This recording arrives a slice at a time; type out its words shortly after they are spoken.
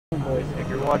Boys, if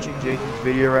you're watching Jason's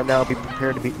video right now, be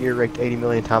prepared to be ear raked 80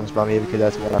 million times by me because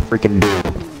that's what I freaking do.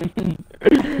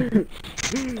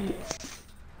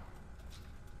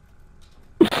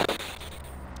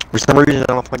 For some reason,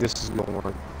 I don't think this is gonna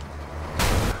work.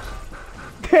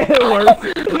 It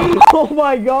works. Oh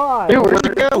my god! Where'd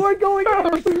it go? We're going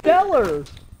stellar!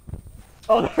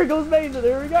 Oh, there goes Mason,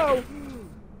 there we go!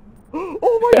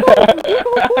 Oh my god!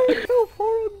 Look how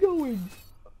far I'm going!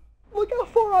 Look how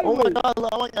far I went! Oh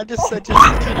my god, I just said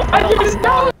I didn't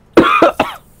know!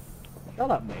 Shut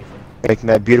up, Mason. Making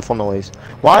that beautiful noise.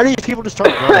 Why do these people just start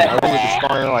running? I really just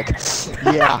responding like,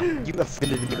 yeah, you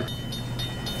offended me.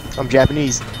 I'm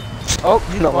Japanese. Oh,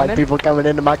 You don't like people coming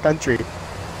into my country.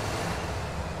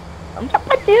 I'm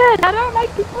Japanese. I don't like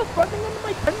people running into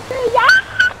my country. Yeah!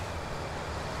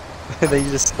 They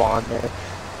just spawn there.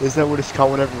 Isn't that what it's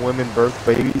called whenever women birth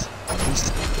babies?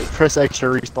 Just press X to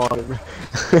respawn.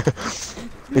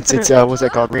 it's what's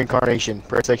that called? Reincarnation.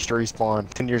 Press X to respawn.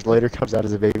 10 years later comes out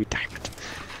as a baby. Damn it.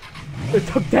 It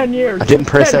took 10 years. I didn't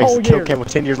press X. The kill years. cam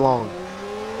was 10 years long.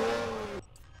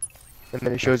 And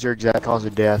then it shows your exact cause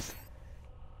of death.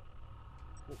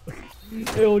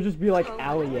 It'll just be like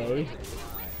Allier.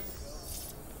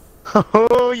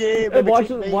 Oh yeah, And watch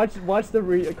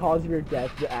the cause of your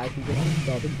death to actually just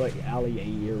nothing but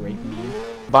Allier right me.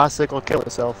 Bicycle kill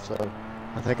itself, so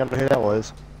I think I know who that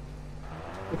was.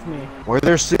 It's me. Where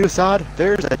there's suicide,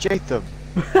 there's a Jacob.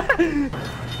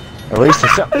 At least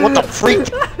it's what the freak?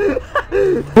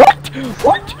 What?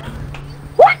 What?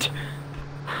 What?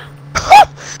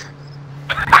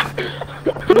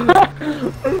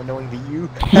 Knowing that you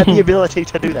have the ability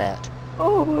to do that.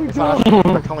 Oh my If god.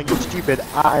 I'm calling you stupid,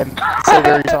 I'm so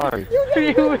very sorry.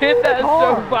 You hit that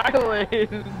so violent. You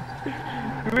hit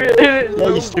it Yeah,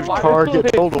 so you stupid car,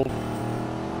 get totaled.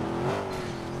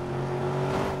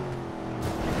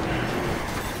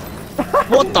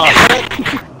 What the heck?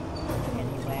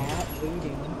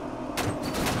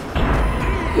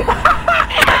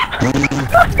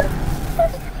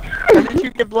 How did you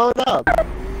get blown up?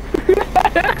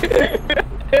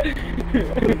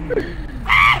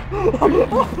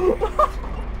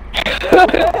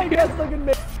 I guess I can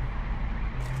make.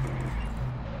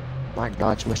 My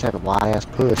god, you must have a wide ass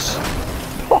puss.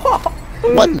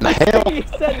 What in the hell? He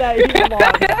said that he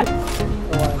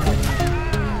lost.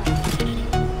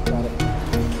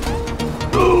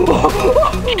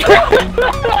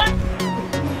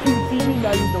 You see me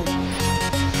now, you don't.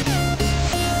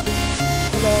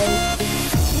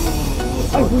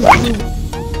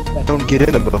 Hello. Don't get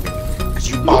in him, bro. Cause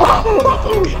you are.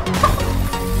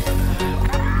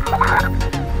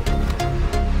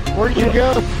 Where'd you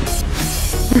go?